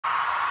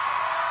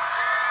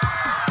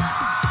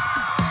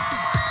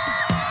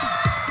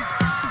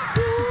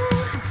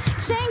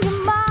Change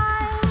your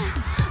mind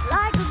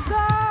like a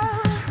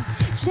girl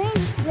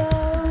changes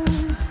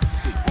clothes,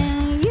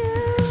 and you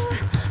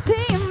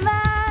be a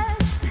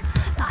mess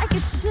like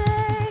a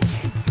chick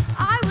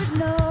I would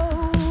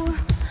know,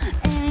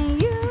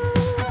 and you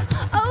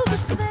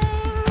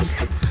overthink,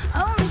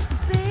 only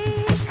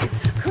speak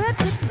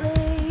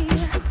cryptically.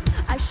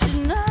 I should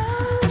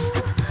know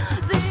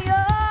that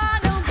you're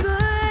no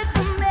good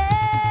for me,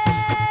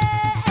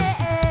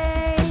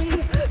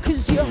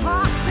 'cause you're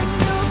hot then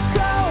you're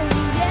cold,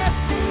 yes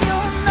then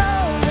you're no,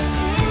 you're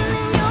in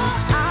then you're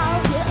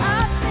out, you're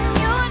up then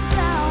you're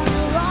down,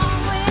 you're wrong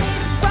when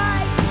it's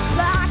right, it's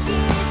black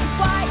and it's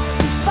white,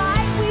 we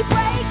fight, we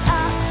break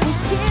up, we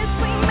kiss,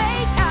 we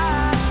make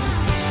up.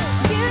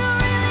 You don't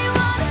really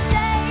wanna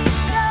stay,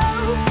 no,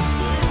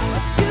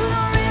 but you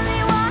don't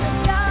really wanna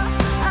go.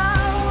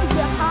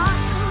 You're hot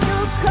then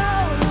you're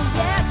cold,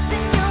 yes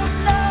then you're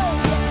no,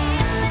 you're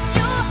in then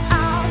you're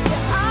out,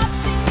 you're up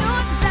then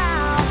you're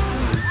down.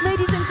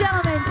 Ladies and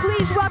gentlemen,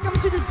 please welcome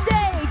to the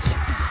stage,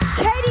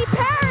 Katy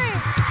Perry.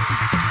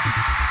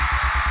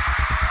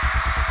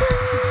 We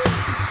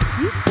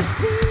used to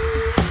be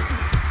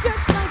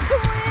just like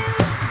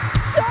twins,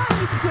 so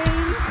we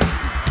sing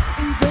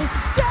in the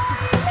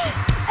same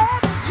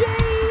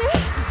energy.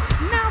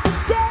 Now the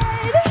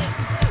dead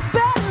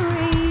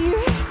battery.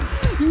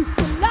 Used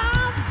to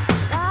laugh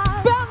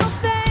about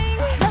nothing.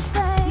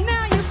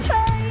 Now you're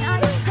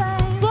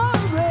playing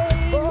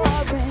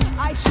boring.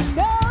 I should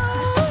know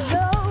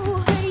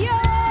that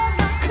you're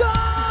not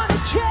gonna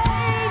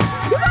change.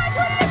 You guys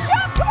ready to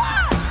jump? Come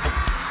on!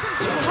 'Cause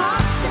you're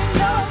hot then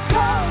you're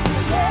cold,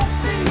 yes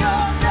then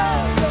you're no,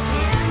 you're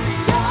in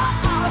then you're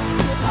out,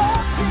 you're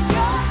up then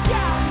you're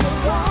down, you're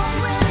wrong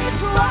when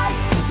it's right,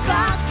 it's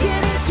black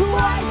and it's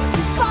white,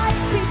 we fight,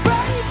 we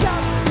break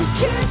up, we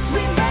kiss,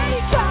 we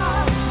make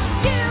up.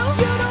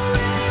 You don't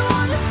really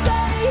wanna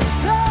stay,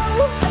 no,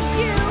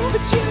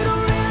 but you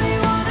don't really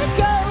wanna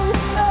go,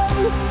 no.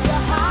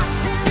 You're hot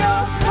then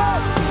you're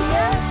cold,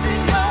 yes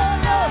then you're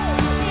no,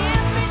 you're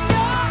in then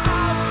you're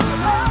out,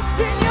 you're up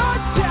then you're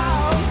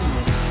down.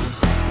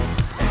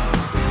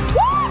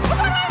 Woo!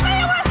 Come on, everybody!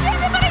 I want to see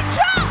everybody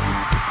jump!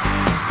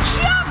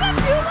 Jump if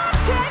you love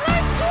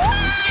Taylor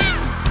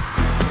Swift!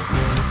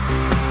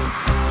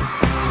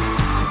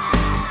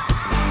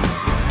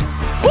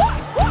 Woo!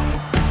 Woo!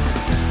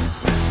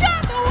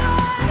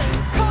 Someone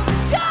called the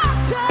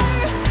doctor,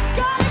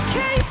 got a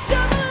case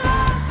of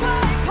love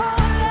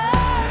bipolar,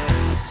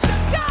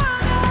 stuck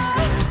on a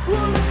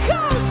roller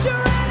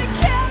coaster and I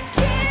can't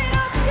get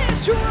off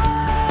this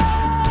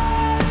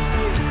ride.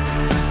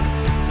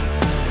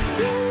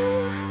 You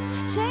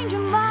change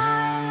your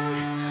mind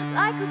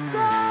like a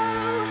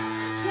girl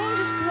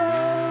changes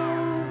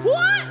clothes.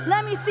 What?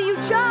 Let me see you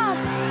jump.